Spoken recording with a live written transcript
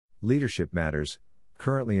Leadership matters.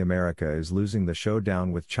 Currently, America is losing the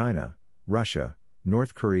showdown with China, Russia,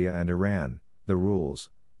 North Korea, and Iran. The rules,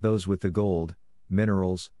 those with the gold,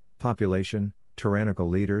 minerals, population, tyrannical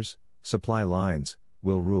leaders, supply lines,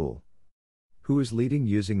 will rule. Who is leading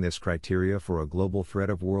using this criteria for a global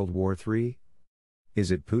threat of World War III?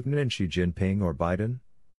 Is it Putin and Xi Jinping or Biden?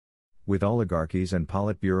 With oligarchies and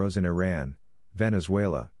politburos in Iran,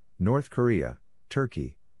 Venezuela, North Korea,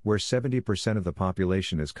 Turkey, where 70% of the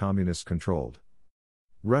population is communist-controlled.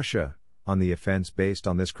 Russia, on the offense based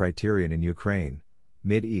on this criterion in Ukraine,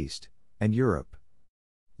 Mid-East, and Europe.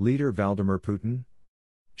 Leader Vladimir Putin.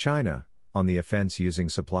 China, on the offense using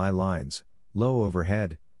supply lines, low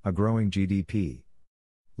overhead, a growing GDP.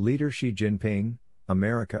 Leader Xi Jinping.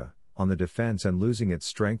 America, on the defense and losing its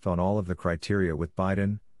strength on all of the criteria with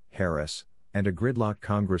Biden, Harris, and a gridlocked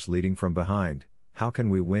Congress leading from behind. How can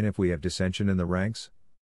we win if we have dissension in the ranks?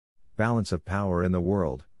 Balance of power in the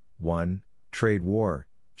world. 1. Trade war,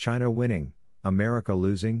 China winning, America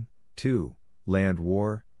losing. 2. Land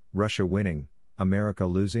war, Russia winning, America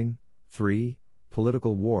losing. 3.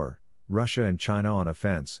 Political war, Russia and China on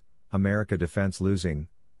offense, America defense losing.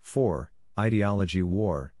 4. Ideology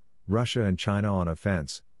war, Russia and China on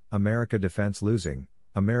offense, America defense losing.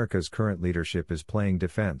 America's current leadership is playing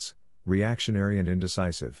defense, reactionary and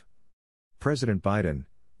indecisive. President Biden,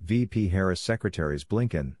 VP Harris, Secretaries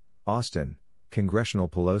Blinken, Austin, Congressional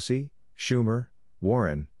Pelosi, Schumer,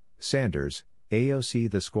 Warren, Sanders,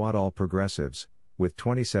 AOC, the squad, all progressives, with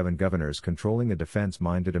 27 governors controlling a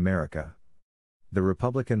defense-minded America. The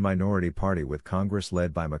Republican minority party with Congress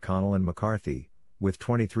led by McConnell and McCarthy, with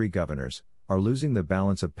 23 governors, are losing the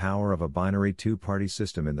balance of power of a binary two-party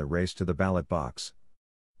system in the race to the ballot box.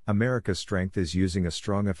 America's strength is using a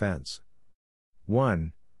strong offense.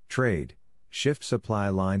 1. Trade. Shift supply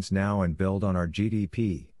lines now and build on our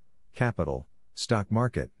GDP, capital, stock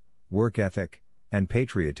market, work ethic, and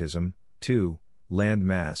patriotism. 2. Land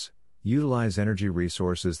mass. Utilize energy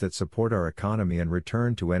resources that support our economy and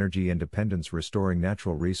return to energy independence, restoring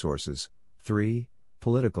natural resources. 3.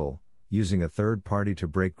 Political. Using a third party to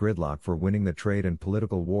break gridlock for winning the trade and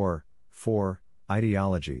political war. 4.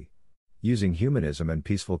 Ideology. Using humanism and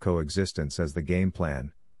peaceful coexistence as the game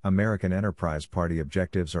plan. American Enterprise Party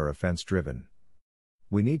objectives are offense-driven.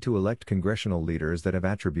 We need to elect congressional leaders that have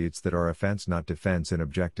attributes that are offense, not defense, in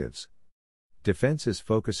objectives. Defense is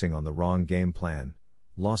focusing on the wrong game plan.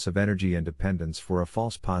 Loss of energy independence for a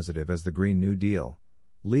false positive as the Green New Deal.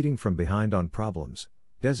 Leading from behind on problems,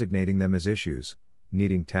 designating them as issues,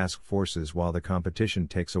 needing task forces while the competition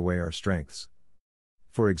takes away our strengths.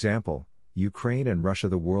 For example, Ukraine and Russia,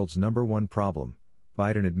 the world's #1 problem.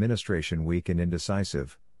 Biden administration weak and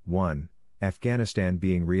indecisive. 1. Afghanistan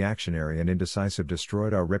being reactionary and indecisive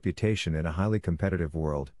destroyed our reputation in a highly competitive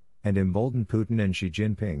world, and emboldened Putin and Xi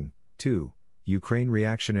Jinping. 2. Ukraine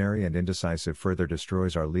reactionary and indecisive further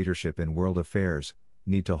destroys our leadership in world affairs,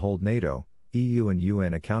 need to hold NATO, EU and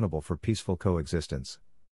UN accountable for peaceful coexistence.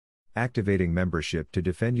 Activating membership to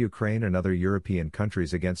defend Ukraine and other European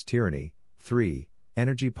countries against tyranny. 3.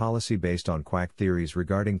 Energy policy based on quack theories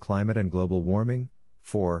regarding climate and global warming.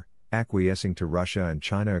 4. Acquiescing to Russia and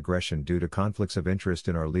China aggression due to conflicts of interest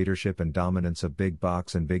in our leadership and dominance of big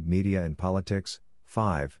box and big media in politics.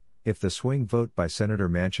 5. If the swing vote by Senator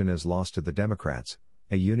Manchin is lost to the Democrats,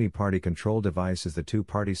 a uni-party control device is the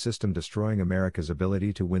two-party system destroying America's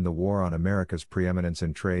ability to win the war on America's preeminence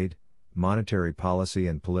in trade, monetary policy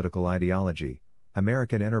and political ideology.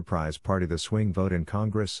 American Enterprise Party, the swing vote in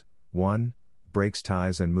Congress. 1. Breaks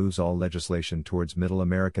ties and moves all legislation towards middle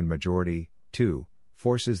American majority. 2.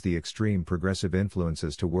 Forces the extreme progressive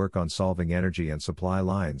influences to work on solving energy and supply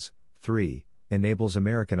lines. 3. Enables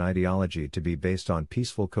American ideology to be based on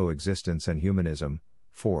peaceful coexistence and humanism.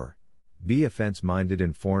 4. Be offense-minded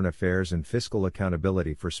in foreign affairs and fiscal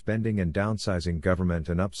accountability for spending and downsizing government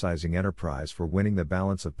and upsizing enterprise for winning the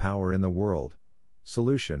balance of power in the world.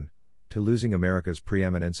 Solution: to losing America's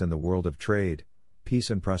preeminence in the world of trade, peace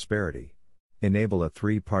and prosperity. Enable a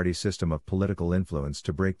three-party system of political influence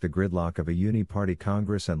to break the gridlock of a uni-party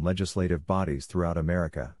Congress and legislative bodies throughout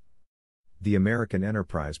America. The American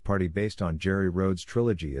Enterprise Party, based on Jerry Rhodes'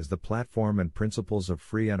 trilogy, is the platform and principles of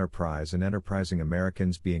free enterprise and enterprising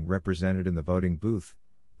Americans being represented in the voting booth,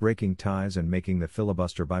 breaking ties and making the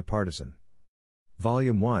filibuster bipartisan.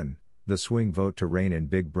 Volume 1, The Swing Vote to Reign in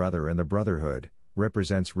Big Brother and the Brotherhood,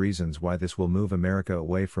 represents reasons why this will move America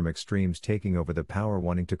away from extremes taking over the power,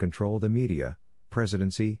 wanting to control the media,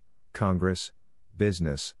 presidency, Congress,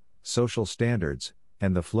 business, social standards,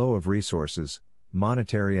 and the flow of resources,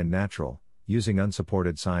 monetary and natural, using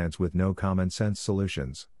unsupported science with no common sense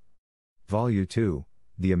solutions. Volume 2,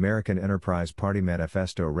 The American Enterprise Party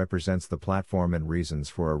Manifesto represents the platform and reasons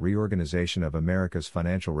for a reorganization of America's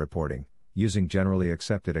financial reporting, using generally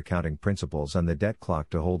accepted accounting principles and the debt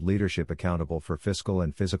clock to hold leadership accountable for fiscal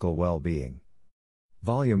and physical well-being.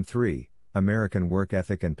 Volume 3, American Work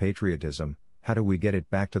Ethic and Patriotism, How Do We Get It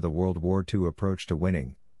Back to the World War II Approach to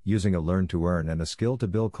Winning, using a learn-to-earn and a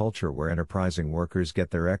skill-to-build culture where enterprising workers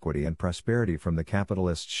get their equity and prosperity from the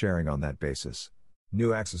capitalists sharing on that basis.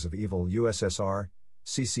 New Axis of Evil USSR,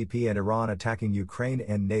 CCP and Iran attacking Ukraine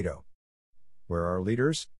and NATO. Where are our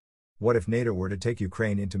leaders? What if NATO were to take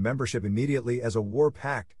Ukraine into membership immediately as a war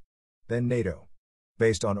pact? Then NATO,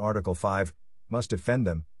 based on Article 5, must defend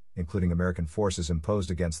them, including American forces imposed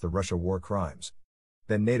against the Russia war crimes.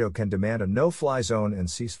 Then NATO can demand a no-fly zone and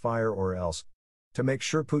ceasefire or else, to make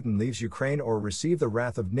sure Putin leaves Ukraine or receive the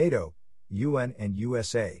wrath of NATO, UN and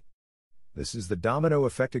USA. This is the domino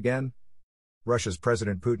effect again. Russia's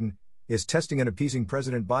President Putin is testing and appeasing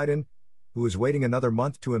President Biden, who is waiting another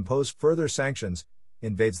month to impose further sanctions,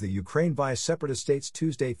 invades the Ukraine via separatist states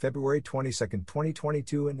Tuesday, February 22,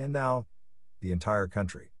 2022 and now, the entire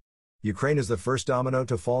country. Ukraine is the first domino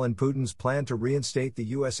to fall in Putin's plan to reinstate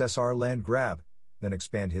the USSR land grab, then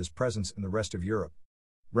expand his presence in the rest of Europe.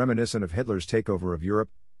 Reminiscent of Hitler's takeover of Europe,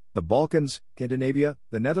 the Balkans, Scandinavia,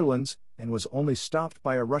 the Netherlands, and was only stopped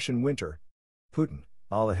by a Russian winter. Putin,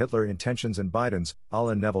 a la Hitler intentions and Biden's, a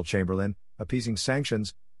la Neville Chamberlain, appeasing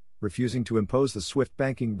sanctions, refusing to impose the SWIFT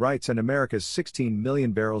banking rights and America's 16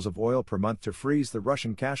 million barrels of oil per month to freeze the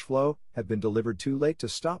Russian cash flow, have been delivered too late to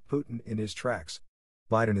stop Putin in his tracks.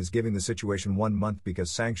 Biden is giving the situation 1 month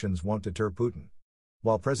because sanctions won't deter Putin.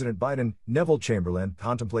 While President Biden, Neville Chamberlain,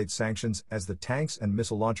 contemplates sanctions as the tanks and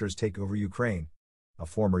missile launchers take over Ukraine, a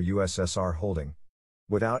former USSR holding.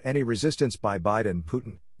 Without any resistance by Biden,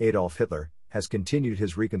 Putin, Adolf Hitler, has continued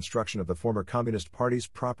his reconstruction of the former Communist Party's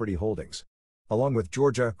property holdings. Along with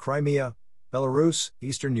Georgia, Crimea, Belarus,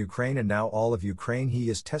 eastern Ukraine and now all of Ukraine, he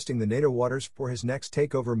is testing the NATO waters for his next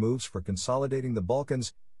takeover moves for consolidating the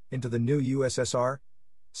Balkans into the new USSR,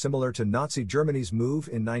 similar to Nazi Germany's move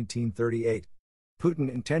in 1938.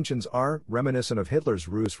 Putin's intentions are reminiscent of Hitler's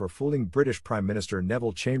ruse for fooling British Prime Minister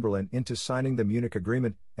Neville Chamberlain into signing the Munich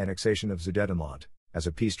Agreement, annexation of Sudetenland, as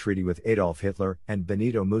a peace treaty with Adolf Hitler and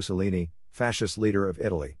Benito Mussolini, fascist leader of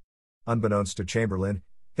Italy. Unbeknownst to Chamberlain,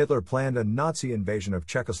 Hitler planned a Nazi invasion of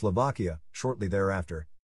Czechoslovakia shortly thereafter,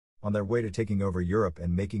 on their way to taking over Europe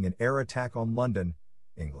and making an air attack on London,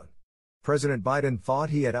 England. President Biden thought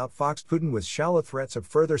he had outfoxed Putin with shallow threats of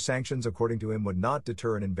further sanctions according to him would not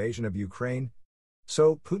deter an invasion of Ukraine.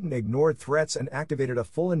 So, Putin ignored threats and activated a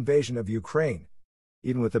full invasion of Ukraine.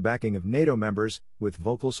 Even with the backing of NATO members, with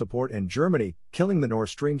vocal support in Germany, killing the Nord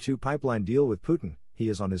Stream 2 pipeline deal with Putin, he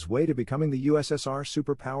is on his way to becoming the USSR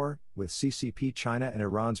superpower, with CCP, China and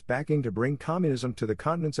Iran's backing to bring communism to the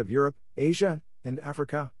continents of Europe, Asia, and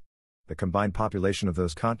Africa. The combined population of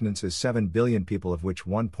those continents is 7 billion people, of which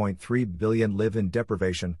 1.3 billion live in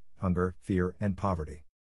deprivation, hunger, fear, and poverty.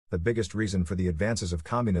 The biggest reason for the advances of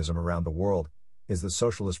communism around the world is the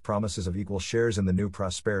socialist promises of equal shares in the new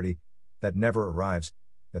prosperity that never arrives,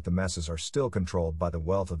 that the masses are still controlled by the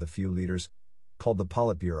wealth of the few leaders, called the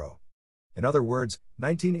Politburo. In other words,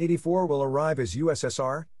 1984 will arrive as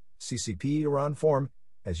USSR, CCP Iran form,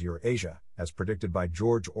 as Eurasia, as predicted by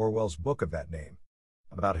George Orwell's book of that name.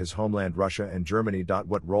 About his homeland Russia and Germany.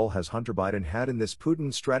 What role has Hunter Biden had in this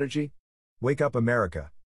Putin strategy? Wake up,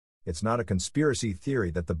 America. It's not a conspiracy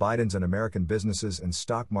theory that the Bidens and American businesses and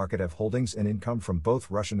stock market have holdings and income from both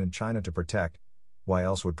Russian and China to protect. Why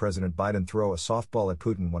else would President Biden throw a softball at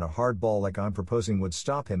Putin when a hard ball like I'm proposing would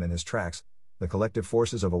stop him in his tracks? The collective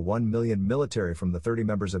forces of a 1 million military from the 30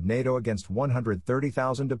 members of NATO against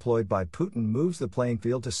 130,000 deployed by Putin moves the playing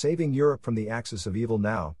field to saving Europe from the axis of evil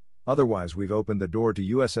now. Otherwise, we've opened the door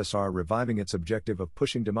to USSR reviving its objective of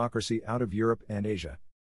pushing democracy out of Europe and Asia.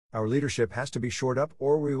 Our leadership has to be shored up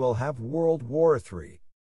or we will have World War III.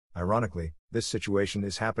 Ironically, this situation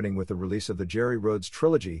is happening with the release of the Jerry Rhodes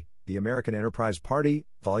trilogy, The American Enterprise Party,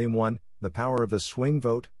 Volume 1, The Power of the Swing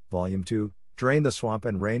Vote, Volume 2, Drain the Swamp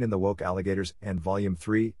and Rein in the Woke Alligators, and Volume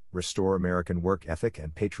 3, Restore American Work Ethic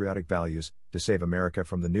and Patriotic Values, to save America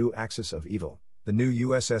from the new axis of evil, the new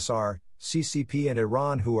USSR, CCP and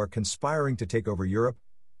Iran, who are conspiring to take over Europe,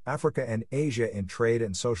 Africa and Asia in trade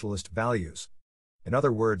and socialist values. In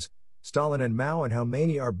other words, Stalin and Mao and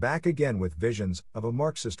Khomeini are back again with visions of a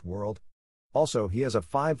Marxist world. Also, he has a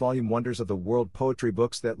 5-volume Wonders of the World poetry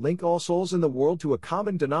books that link all souls in the world to a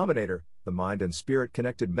common denominator, the mind and spirit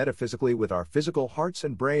connected metaphysically with our physical hearts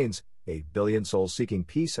and brains, 8 billion souls seeking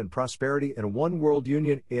peace and prosperity in a one world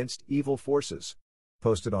union against evil forces.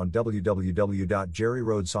 Posted on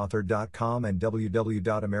www.jerryrhodesauthor.com and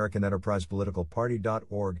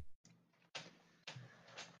www.americanenterprisepoliticalparty.org.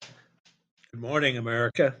 Good morning,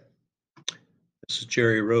 America. This is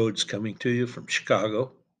Jerry Rhodes coming to you from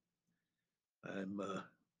Chicago. I'm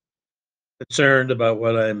concerned about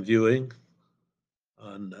what I'm viewing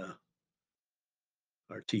on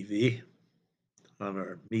our TV, on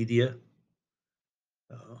our media,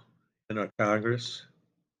 uh, in our Congress,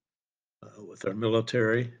 with our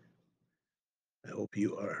military. I hope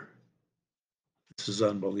you are. This is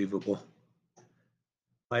unbelievable.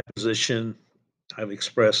 My position I've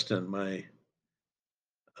expressed in my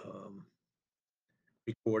um,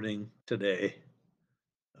 recording today,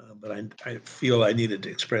 but I feel I needed to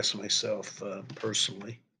express myself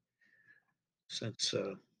personally. Since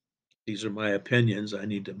these are my opinions, I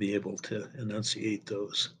need to be able to enunciate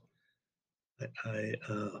those. I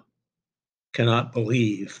cannot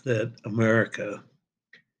believe that America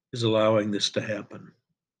is allowing this to happen.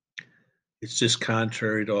 It's just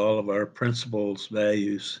contrary to all of our principles,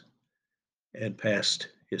 values, and past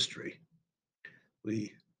history.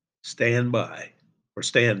 We stand by or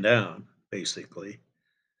stand down, basically,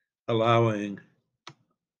 allowing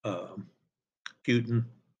um, Putin,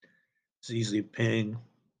 Xi Jinping,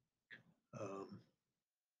 um,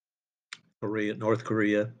 Korea, North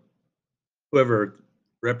Korea, whoever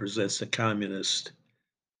represents the communist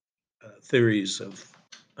theories of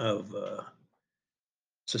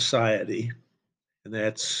society, and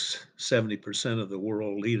that's 70% of the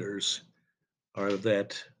world leaders are of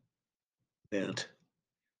that bent.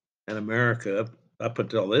 And America, up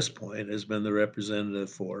until this point, has been the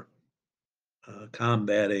representative for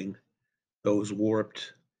combating those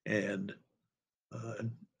warped and uh,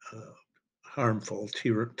 uh, harmful,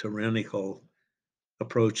 tyrannical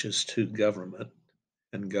approaches to government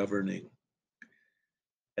and governing.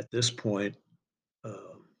 At this point,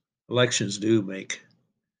 elections do make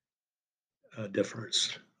a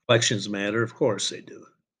difference. Elections matter, of course they do.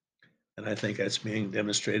 And I think that's being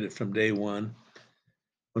demonstrated from day one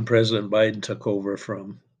when President Biden took over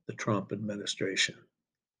from the Trump administration.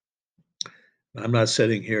 I'm not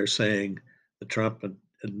sitting here saying the Trump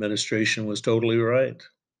administration was totally right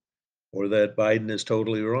or that Biden is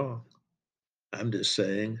totally wrong. I'm just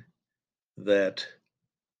saying that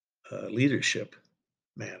leadership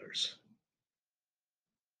matters,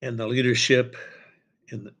 and the leadership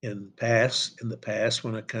in the past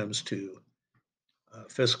when it comes to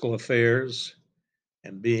fiscal affairs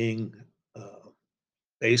and being uh,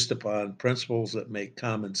 based upon principles that make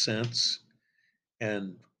common sense,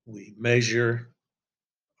 and we measure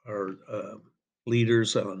our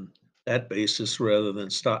leaders on that basis rather than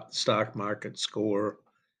stock market score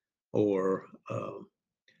or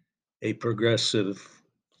a progressive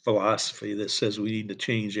philosophy that says we need to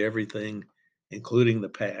change everything, including the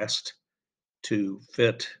past, to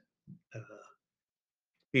fit uh,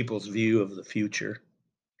 people's view of the future,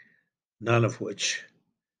 none of which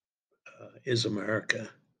is America.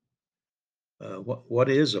 What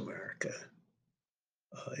is America?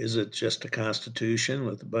 Is it just a constitution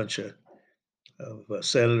with a bunch of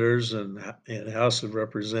senators and House of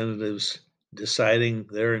Representatives deciding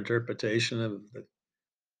their interpretation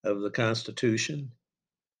of the Constitution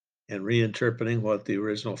and reinterpreting what the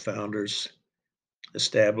original founders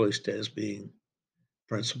established as being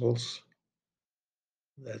principles?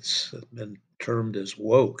 That's been termed as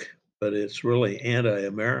woke, but it's really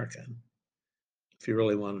anti-American if you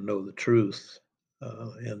really want to know the truth.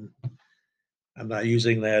 And I'm not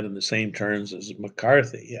using that in the same terms as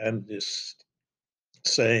McCarthy. I'm just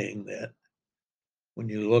saying that when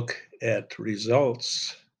you look at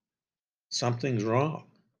results, something's wrong.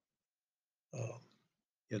 Uh,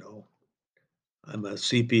 you know, I'm a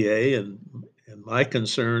CPA, and my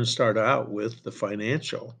concerns start out with the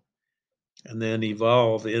financial, and then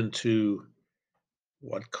evolve into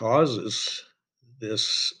what causes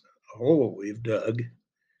this hole we've dug,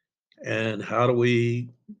 and how do we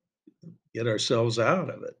get ourselves out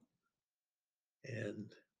of it. And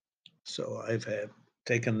so I've had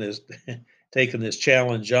taken this taken this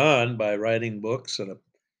challenge on by writing books and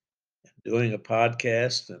doing a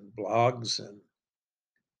podcast and blogs and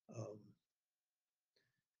um,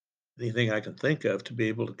 anything I can think of to be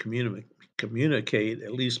able to communicate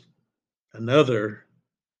at least another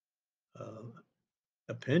uh,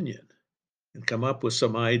 opinion and come up with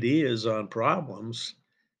some ideas on problems.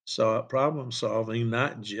 So problem solving,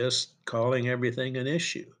 not just calling everything an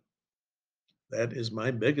issue. That is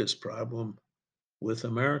my biggest problem with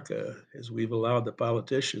America is we've allowed the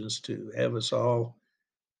politicians to have us all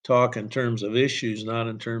talk in terms of issues, not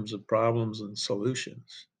in terms of problems and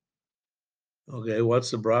solutions. Okay,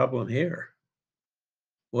 what's the problem here?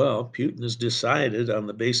 Well, Putin has decided on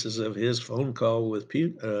the basis of his phone call with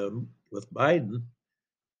with Biden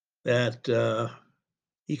that,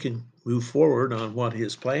 he can move forward on what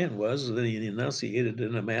his plan was that he enunciated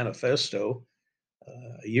in a manifesto,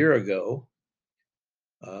 a year ago,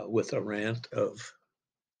 with a rant of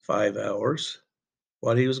 5 hours,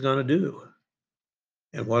 what he was gonna do.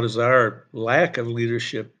 And what has our lack of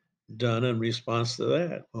leadership done in response to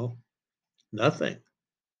that? Well, nothing.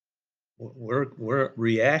 We're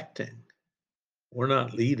reacting. We're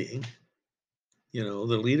not leading. You know,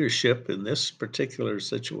 the leadership in this particular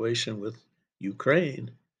situation with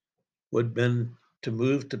Ukraine would been to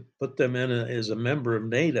move to put them in as a member of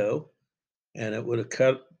NATO, and it would have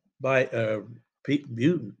cut by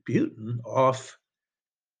Putin off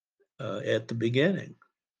at the beginning.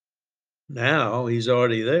 Now he's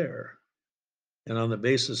already there, and on the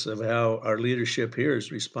basis of how our leadership here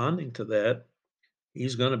is responding to that,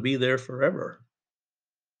 he's going to be there forever,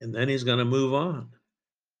 and then he's going to move on.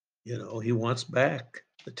 You know, he wants back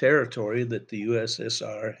the territory that the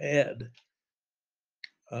USSR had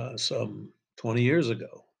some 20 years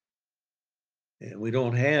ago. And we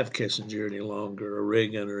don't have Kissinger any longer, or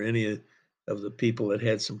Reagan, or any of the people that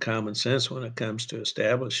had some common sense when it comes to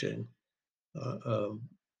establishing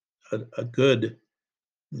a good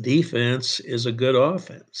defense is a good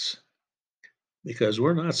offense because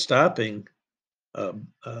we're not stopping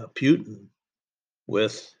Putin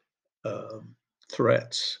with um,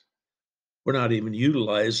 threats. We're not even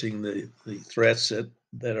utilizing the threats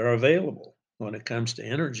that are available when it comes to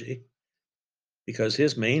energy because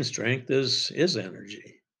his main strength is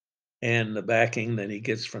energy and the backing that he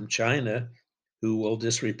gets from China, who will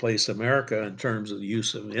just replace America in terms of the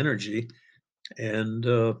use of energy and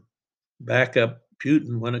back up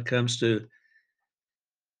Putin when it comes to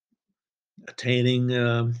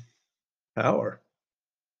attaining power.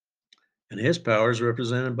 And his power is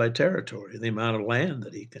represented by territory, the amount of land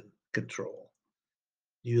that he can control.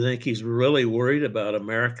 Do you think he's really worried about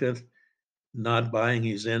America not buying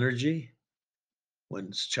his energy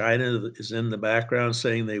when China is in the background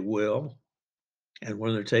saying they will? And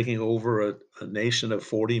when they're taking over a nation of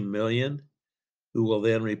 40 million who will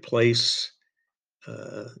then replace,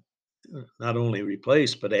 uh, not only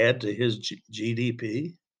replace, but add to his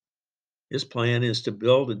GDP. His plan is to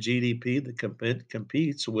build a GDP that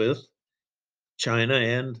competes with China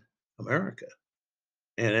and America.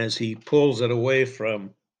 And as he pulls it away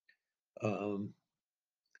from um,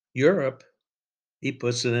 Europe, he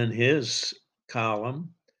puts it in his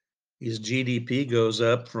column. His GDP goes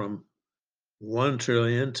up from 1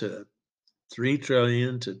 trillion to 3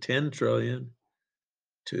 trillion to 10 trillion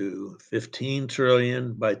to 15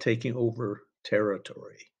 trillion by taking over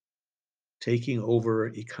territory, taking over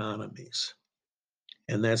economies.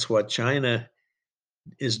 And that's what China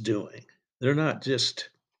is doing. They're not just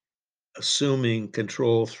assuming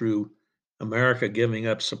control through America giving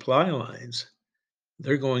up supply lines.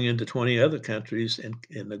 They're going into 20 other countries and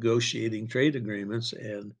negotiating trade agreements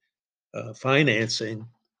and financing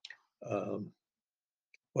um,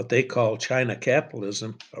 what they call China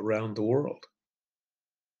capitalism around the world.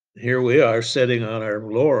 Here we are sitting on our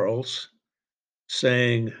laurels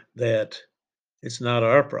saying that it's not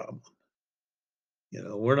our problem. You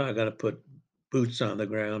know, we're not going to put boots on the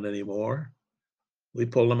ground anymore. We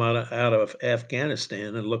pulled them out of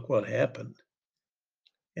Afghanistan, and look what happened.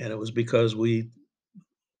 And it was because we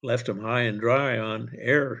left them high and dry on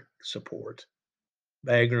air support.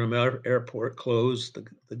 Bagram Airport closed,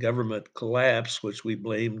 the government collapsed, which we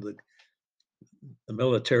blamed the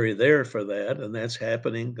military there for that, and that's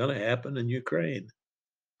happening, going to happen in Ukraine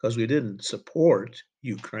because we didn't support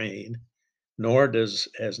Ukraine, nor does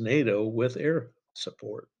as NATO with air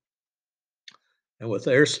support. And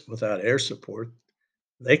without air support,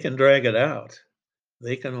 they can drag it out.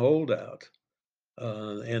 They can hold out,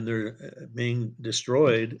 and they're being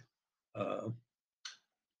destroyed uh,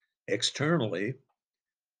 externally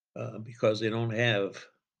because they don't have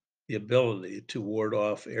the ability to ward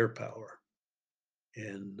off air power.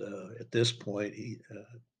 And at this point,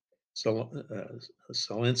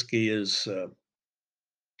 Zelensky is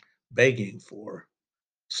begging for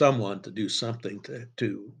someone to do something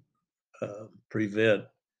to prevent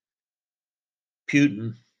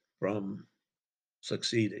Putin from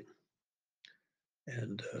succeeding.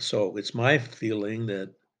 And so it's my feeling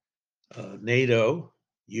that NATO,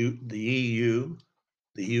 the EU,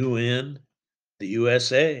 the UN, the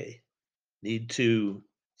USA need to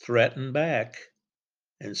threaten back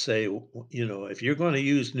and say, you know, if you're going to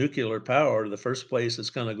use nuclear power, the first place it's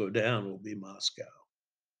going to go down will be Moscow.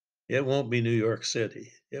 It won't be New York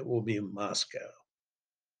City. It will be Moscow.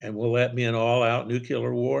 And will that be an all out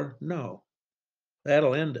nuclear war? No.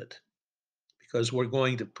 That'll end it because we're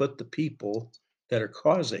going to put the people that are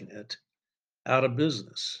causing it out of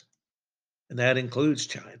business. And that includes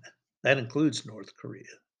China. That includes North Korea.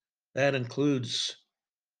 That includes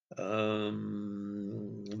Venezuela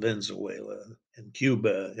and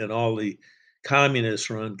Cuba and all the communist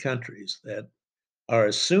run countries that are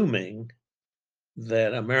assuming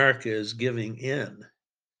that America is giving in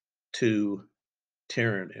to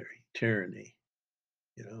tyranny. Tyranny.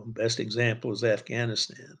 Best example is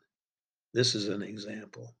Afghanistan. This is an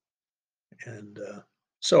example. And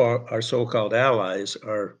so our so-called allies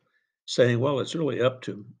are saying, well, it's really up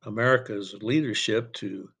to America's leadership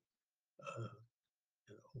to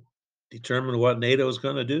uh, determine what NATO is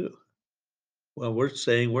going to do. Well, we're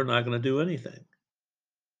saying we're not going to do anything.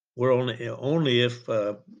 We're only if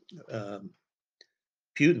um,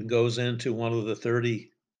 Putin goes into one of the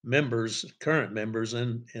 30 current members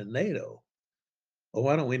in NATO. Well,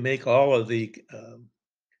 why don't we make all of the um,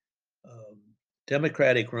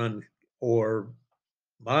 Democratic run or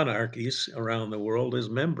monarchies around the world as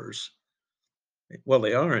members? Well,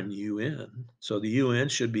 they are in the UN, so the UN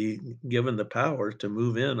should be given the power to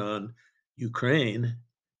move in on Ukraine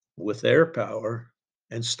with their power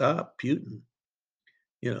and stop Putin.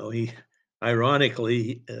 He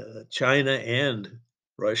ironically, China and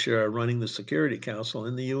Russia are running the Security Council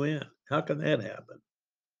in the UN. How can that happen?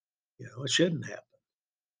 It shouldn't happen.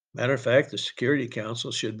 Matter of fact, the Security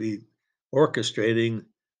Council should be orchestrating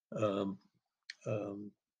um,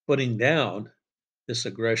 um, putting down this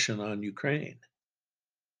aggression on Ukraine.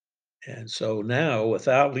 And so now,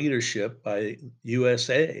 without leadership by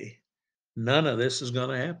USA, none of this is going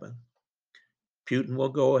to happen. Putin will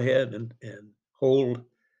go ahead and hold.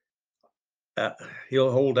 Uh,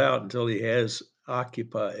 he'll hold out until he has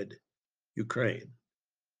occupied Ukraine.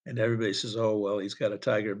 And everybody says, "Oh well, he's got a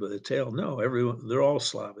tiger by the tail." No, everyone they're all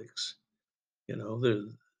Slavics. They're,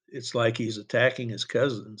 it's like he's attacking his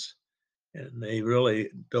cousins, and they really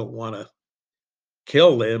don't want to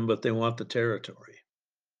kill them, but they want the territory,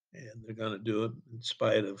 and they're going to do it in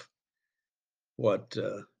spite of what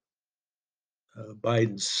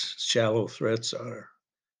Biden's shallow threats are.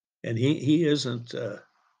 And he isn't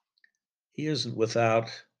without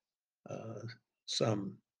uh,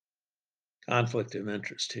 some conflict of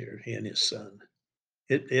interest here. He and his son.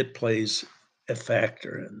 It plays a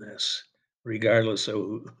factor in this, regardless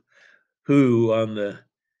of who on the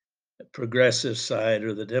progressive side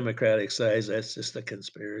or the Democratic side. That's just a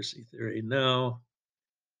conspiracy theory. No,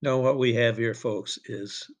 no. What we have here, folks,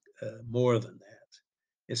 is more than that.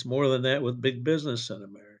 It's more than that with big business in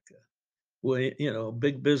America.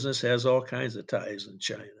 Big business has all kinds of ties in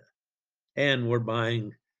China, and we're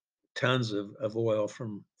buying tons of oil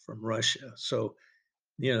from Russia. So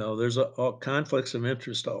there's all conflicts of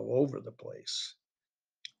interest all over the place,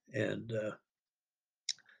 and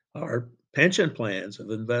our pension plans have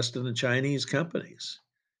invested in Chinese companies.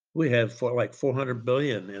 We have for like 400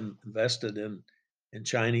 billion invested in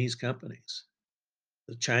Chinese companies.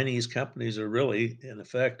 The Chinese companies are really, in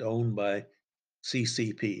effect, owned by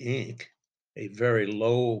CCP Inc., a very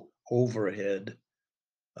low overhead,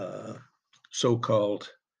 uh,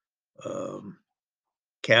 so-called um,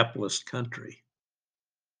 capitalist country.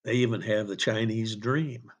 They even have the Chinese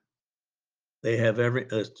dream. They have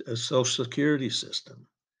a social security system.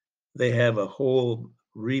 They have a whole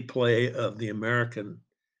replay of the American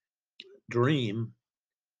dream,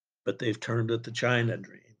 but they've turned it the China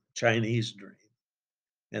dream, Chinese dream.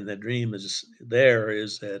 And the dream is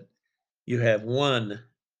that you have one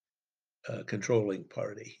controlling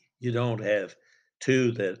party. You don't have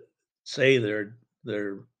two that say they're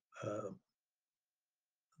uh,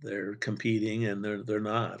 they're competing and they're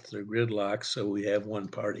not. They're gridlocked. So we have one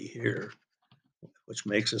party here, which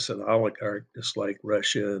makes us an oligarch, just like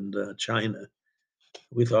Russia and China.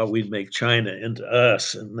 We thought we'd make China into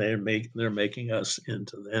us, and they're making us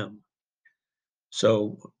into them.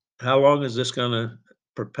 So how long is this going to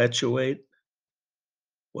perpetuate?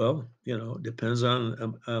 Well, it depends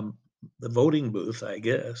on the voting booth, I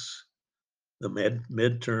guess. The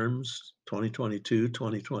midterms, 2022,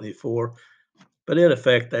 2024. But in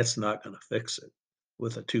effect, that's not going to fix it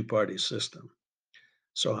with a two-party system.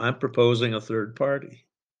 So I'm proposing a third party.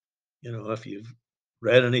 If you've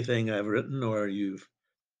read anything I've written or you've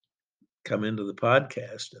come into the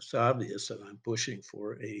podcast, it's obvious that I'm pushing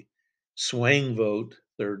for a swing vote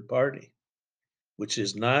third party, which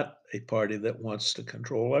is not a party that wants to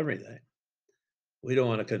control everything. We don't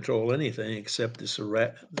want to control anything except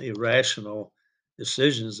the irrational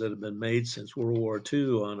decisions that have been made since World War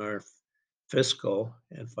II on our fiscal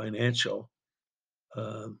and financial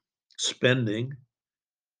um, spending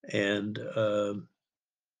and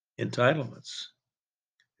entitlements.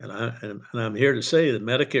 And I'm here to say that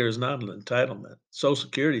Medicare is not an entitlement. Social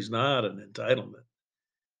Security is not an entitlement.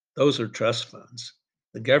 Those are trust funds.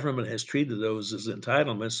 The government has treated those as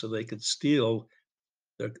entitlements so they could steal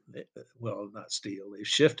their well, not steal, they've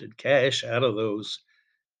shifted cash out of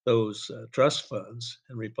those trust funds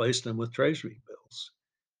and replaced them with treasury bills.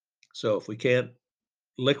 So if we can't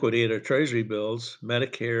liquidate our treasury bills,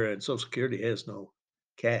 Medicare and Social Security has no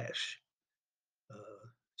cash. Uh,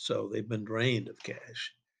 so they've been drained of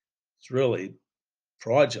cash. It's really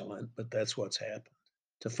fraudulent, but that's what's happened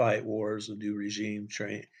to fight wars and do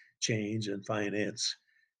change and finance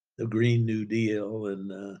the Green New Deal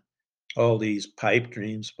and all these pipe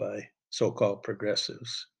dreams by so-called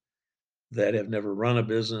progressives that have never run a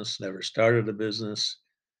business, never started a business.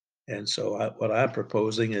 And so what I'm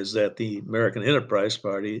proposing is that the American Enterprise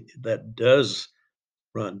Party that does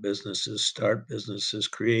run businesses, start businesses,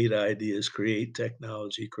 create ideas, create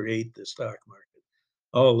technology, create the stock market,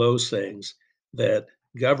 all those things that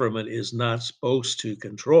government is not supposed to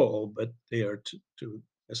control, but they are to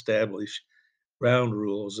establish ground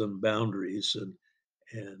rules and boundaries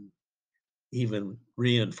and even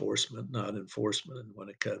reinforcement, not enforcement, when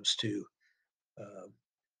it comes to uh,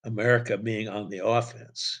 America being on the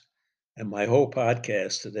offense. And my whole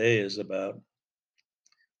podcast today is about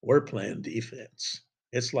we're playing defense.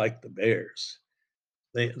 It's like the Bears.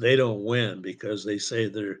 They don't win because they say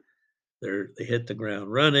they hit the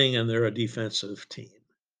ground running and they're a defensive team.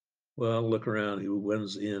 Well, look around who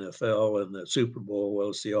wins the NFL and the Super Bowl. Well,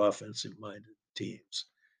 it's the offensive minded teams.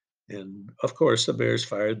 And of course, the Bears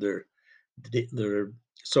fired their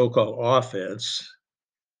so-called offense,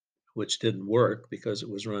 which didn't work because it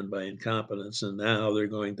was run by incompetence. And now they're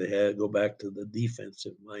going to go back to the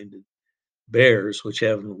defensive-minded Bears, which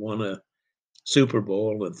haven't won a Super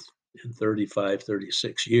Bowl in 35,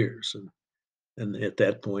 36 years. And at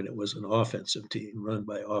that point, it was an offensive team run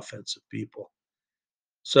by offensive people.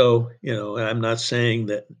 So, I'm not saying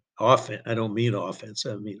that offense. I don't mean offense.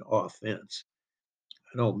 I mean offense.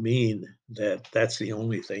 I don't mean that that's the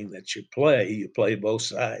only thing that you play. You play both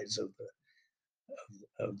sides of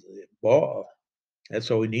the ball. That's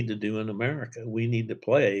what we need to do in America. We need to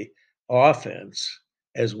play offense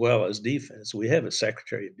as well as defense. We have a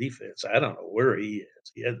Secretary of Defense. I don't know where he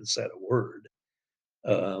is. He hasn't said a word.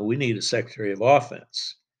 We need a Secretary of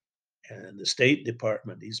Offense, and the State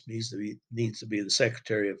Department needs to be the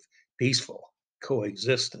Secretary of Peaceful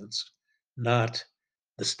Coexistence, not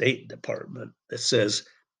the State Department that says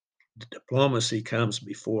diplomacy comes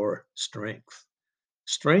before strength.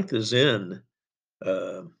 Strength is in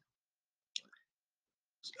uh,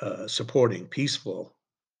 supporting peaceful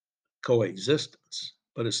coexistence,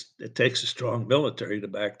 but it takes a strong military to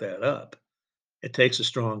back that up. It takes a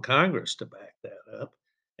strong Congress to back that up,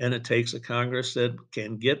 and it takes a Congress that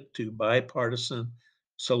can get to bipartisan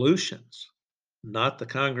solutions, not the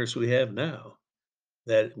Congress we have now,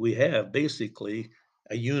 that we have basically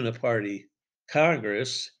a uniparty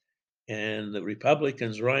Congress, and the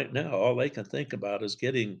Republicans right now, all they can think about is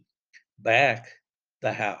getting back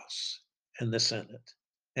the House and the Senate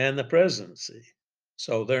and the presidency,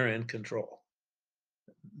 so they're in control.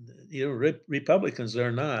 Republicans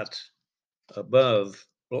are not above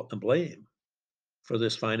blame for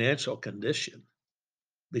this financial condition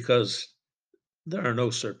because there are no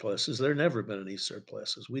surpluses. There never been any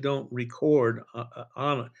surpluses. We don't record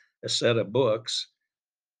on a set of books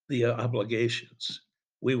the obligations.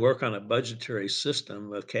 We work on a budgetary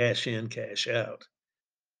system of cash in, cash out.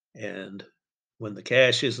 And when the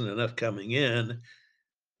cash isn't enough coming in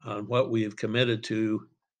on what we have committed to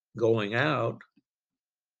going out,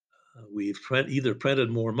 we've either printed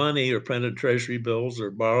more money or printed treasury bills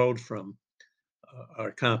or borrowed from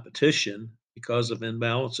our competition because of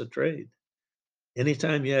imbalance of trade.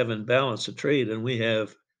 Anytime you have imbalance of trade, and we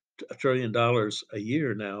have $1 trillion a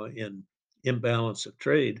year now in imbalance of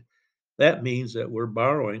trade, that means that we're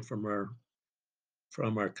borrowing from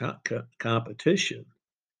our competition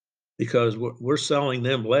because we're selling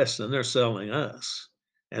them less than they're selling us.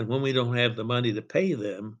 And when we don't have the money to pay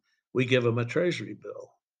them, we give them a treasury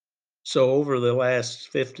bill. So over the last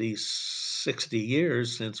 50, 60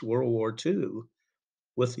 years since World War II,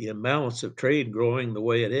 with the imbalance of trade growing the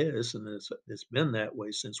way it is, and it's been that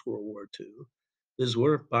way since World War II, is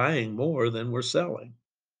we're buying more than we're selling.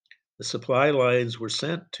 The supply lines were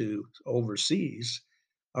sent to overseas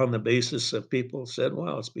on the basis of people said,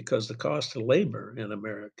 well, it's because the cost of labor in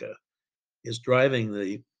America is driving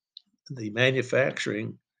the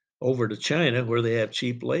manufacturing over to China where they have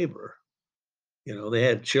cheap labor. They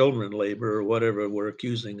had children labor or whatever. We're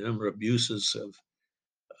accusing them of abuses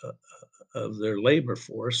uh, of their labor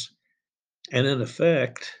force, and in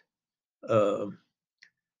effect, um,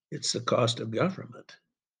 It's the cost of government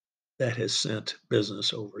that has sent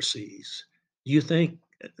business overseas. Do you think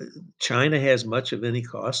China has much of any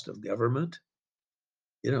cost of government?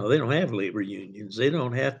 They don't have labor unions. They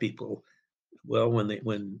don't have people. Well, when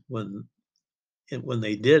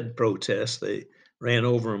they did protest, they ran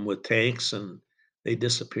over them with tanks and they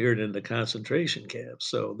disappeared into concentration camps.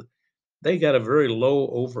 So they got a very low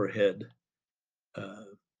overhead uh,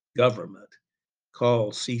 government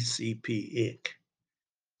called CCP Inc.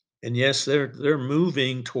 And yes, they're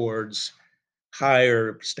moving towards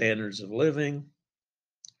higher standards of living.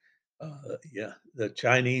 Yeah, the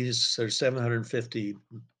Chinese, there's 750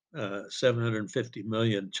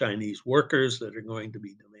 million Chinese workers that are going to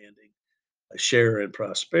be demanding a share in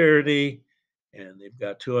prosperity, and they've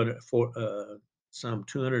got 200, some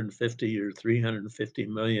 250 or 350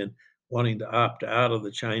 million wanting to opt out of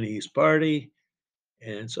the Chinese party,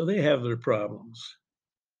 and so they have their problems,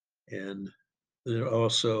 and they're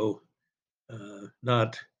also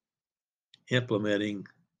not implementing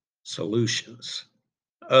solutions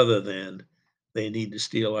other than they need to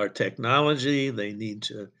steal our technology. They need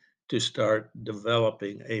to start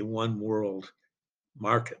developing a one world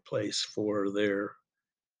marketplace for their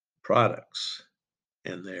products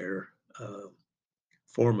and their uh,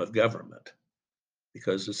 form of government,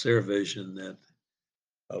 because it's their vision that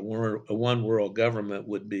a one world government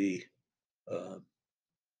would be uh,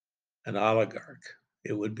 an oligarch.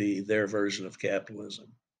 It would be their version of capitalism,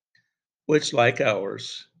 which, like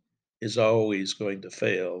ours, is always going to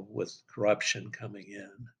fail with corruption coming in.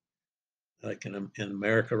 Like in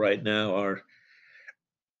America right now, our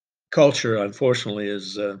culture, unfortunately,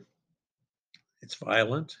 is it's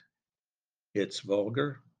violent, it's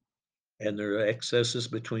vulgar, and there are excesses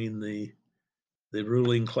between the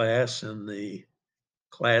ruling class and the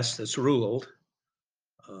class that's ruled.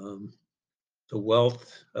 Um, the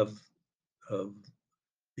wealth of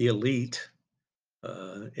the elite,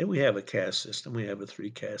 and we have a caste system. We have a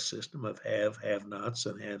three caste system of have-nots,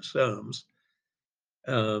 and have-somes.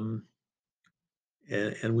 Um,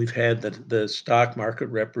 and we've had the stock market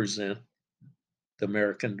represent the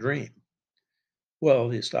American dream. Well,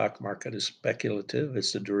 the stock market is speculative.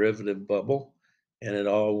 It's a derivative bubble, and it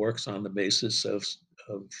all works on the basis of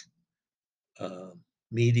uh,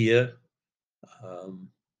 media, um,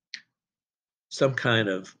 some kind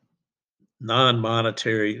of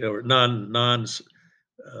non-monetary or non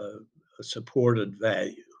uh, supported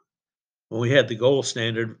value. When we had the gold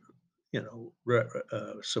standard,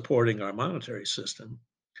 supporting our monetary system,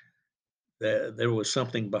 there was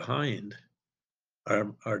something behind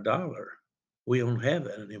our dollar. We don't have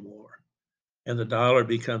that anymore. And the dollar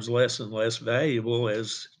becomes less and less valuable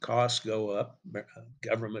as costs go up,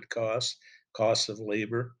 government costs, costs of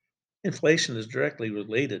labor. Inflation is directly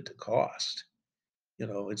related to cost.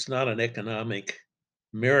 It's not an economic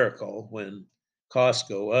miracle when costs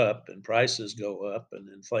go up and prices go up and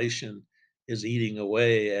inflation is eating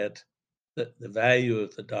away at the value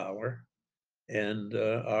of the dollar and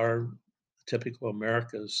our typical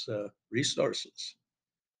America's resources.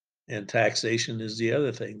 And taxation is the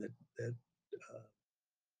other thing that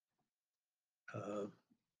uh,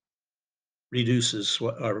 reduces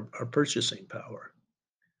our purchasing power.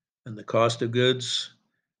 And the cost of goods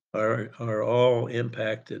are all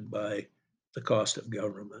impacted by the cost of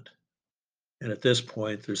government. And at this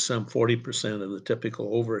point, there's some 40% of the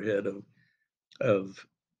typical overhead of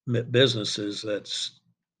businesses that's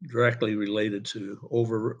directly related to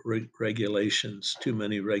over regulations, too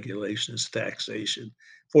many regulations, taxation,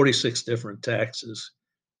 46 different taxes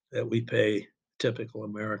that we pay typical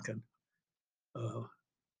American uh,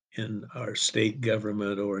 in our state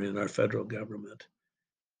government or in our federal government,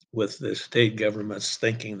 with the state governments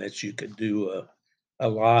thinking that you could do a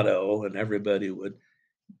lotto and everybody would,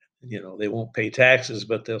 they won't pay taxes,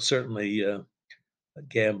 but they'll certainly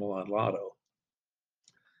gamble on lotto.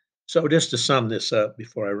 So just to sum this up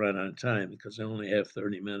before I run out of time, because I only have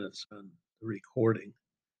 30 minutes on the recording,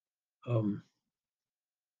 um,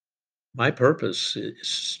 my purpose is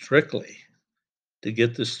strictly to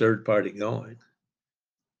get this third party going.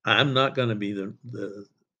 I'm not going to be the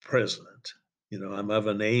president. I'm of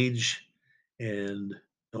an age and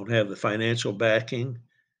don't have the financial backing,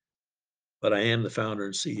 but I am the founder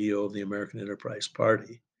and CEO of the American Enterprise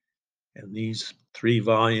Party. And these 3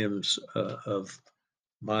 volumes of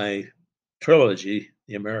my trilogy,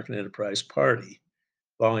 The American Enterprise Party,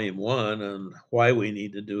 Volume 1 on why we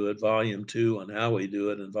need to do it, Volume 2 on how we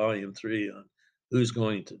do it, and Volume 3 on who's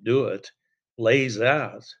going to do it, lays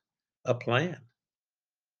out a plan.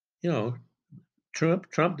 You know,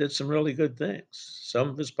 Trump did some really good things, some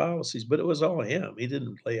of his policies, but it was all him. He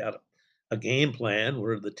didn't lay out a game plan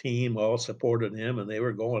where the team all supported him and they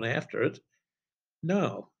were going after it.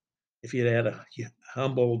 No. If he'd had a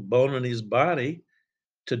humble bone in his body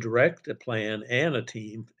to direct a plan and a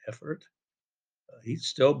team effort, he'd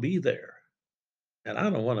still be there. And I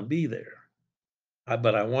don't want to be there.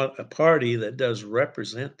 But I want a party that does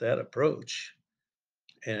represent that approach.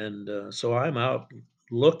 And so I'm out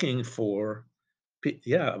looking for,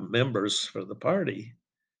 yeah, members for the party,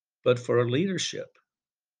 but for a leadership.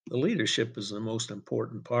 The leadership is the most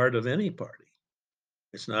important part of any party.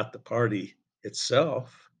 It's not the party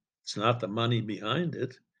itself. It's not the money behind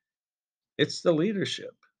it. It's the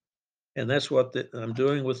leadership. And that's what I'm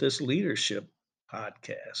doing with this leadership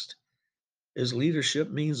podcast. Is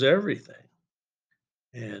leadership means everything.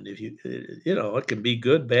 And if it can be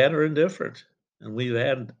good, bad, or indifferent. And we've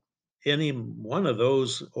had any one of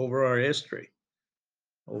those over our history,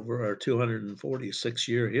 over our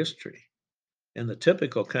 246-year history. And the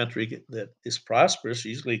typical country that is prosperous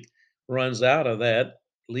usually runs out of that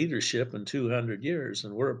leadership in 200 years,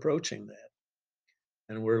 and we're approaching that.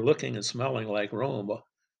 And we're looking and smelling like Rome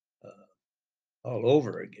all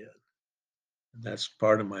over again. And that's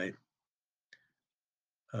part of my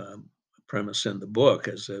um, premise in the book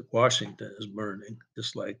is that Washington is burning,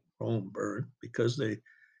 just like Rome burned, because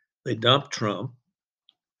they dumped Trump.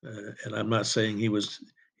 And I'm not saying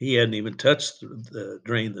he hadn't even touched the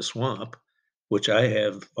drain the swamp, which I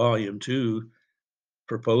have volume two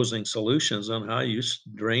proposing solutions on how you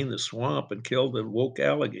drain the swamp and kill the woke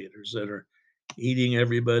alligators that are eating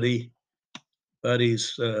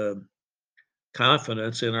buddy's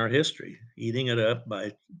confidence in our history, eating it up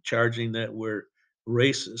by charging that we're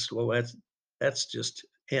racist. Well, that's just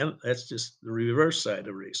the reverse side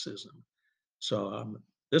of racism. So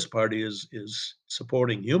this party is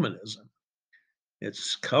supporting humanism.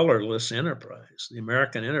 It's colorless enterprise. The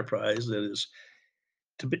American enterprise that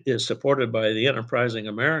is supported by the enterprising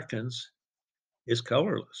Americans is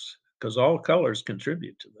colorless because all colors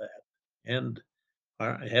contribute to that and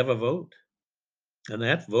have a vote. And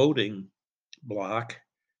that voting block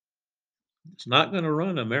is not going to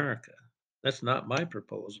run America. That's not my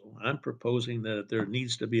proposal. I'm proposing that there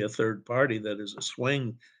needs to be a third party that is a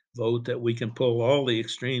swing vote that we can pull all the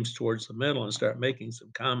extremes towards the middle and start making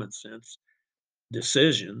some common sense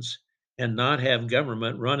decisions and not have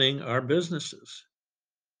government running our businesses.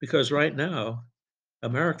 Because right now,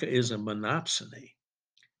 America is a monopsony.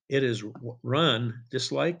 It is run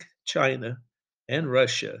just like China and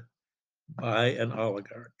Russia by an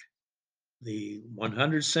oligarch. The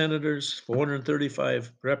 100 senators,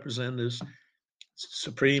 435 representatives,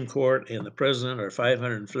 Supreme Court, and the president are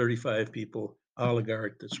 535 people,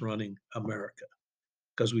 oligarch that's running America.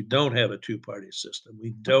 Because we don't have a two-party system.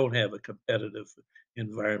 We don't have a competitive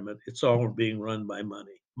environment. It's all being run by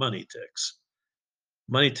money. Money ticks.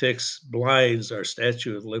 Money ticks blinds our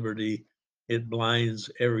Statue of Liberty. It blinds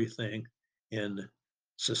everything in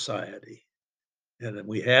society. And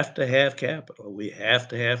we have to have capital. We have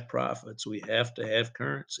to have profits. We have to have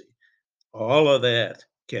currency. All of that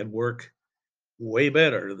can work way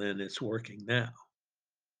better than it's working now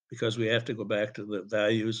because we have to go back to the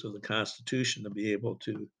values of the Constitution to be able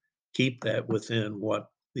to keep that within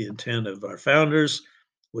what the intent of our founders,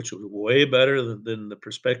 which was way better than the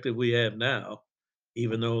perspective we have now,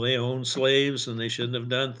 even though they owned slaves and they shouldn't have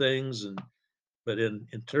done things. But in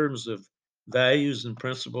terms of values and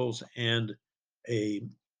principles and a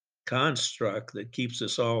construct that keeps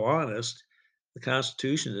us all honest, the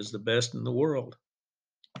Constitution is the best in the world.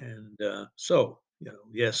 And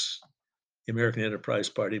yes, the American Enterprise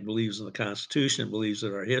Party believes in the Constitution, believes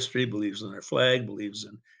in our history, believes in our flag, believes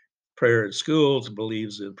in prayer in schools,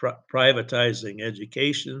 believes in privatizing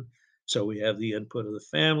education. So we have the input of the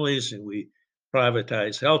families and we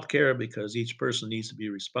privatize healthcare because each person needs to be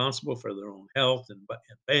responsible for their own health and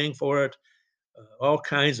paying for it. All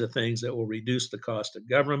kinds of things that will reduce the cost of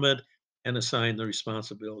government and assign the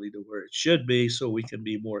responsibility to where it should be so we can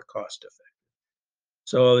be more cost effective.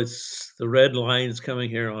 So it's the red lines coming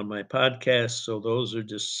here on my podcast. So those are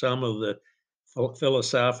just some of the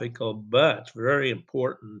philosophical but very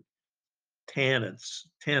important tenets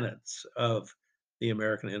of the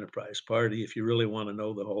American Enterprise Party. If you really want to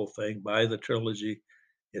know the whole thing, buy the trilogy.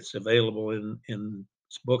 It's available in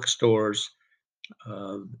bookstores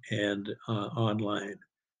and online.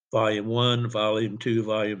 Volume 1, Volume 2,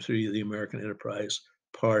 Volume 3 of the American Enterprise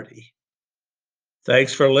Party.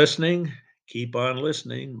 Thanks for listening. Keep on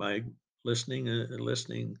listening. My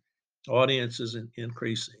listening audience is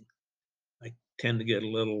increasing. I tend to get a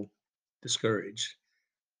little discouraged,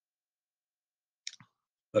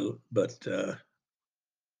 but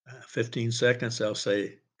 15 seconds, I'll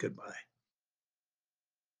say goodbye.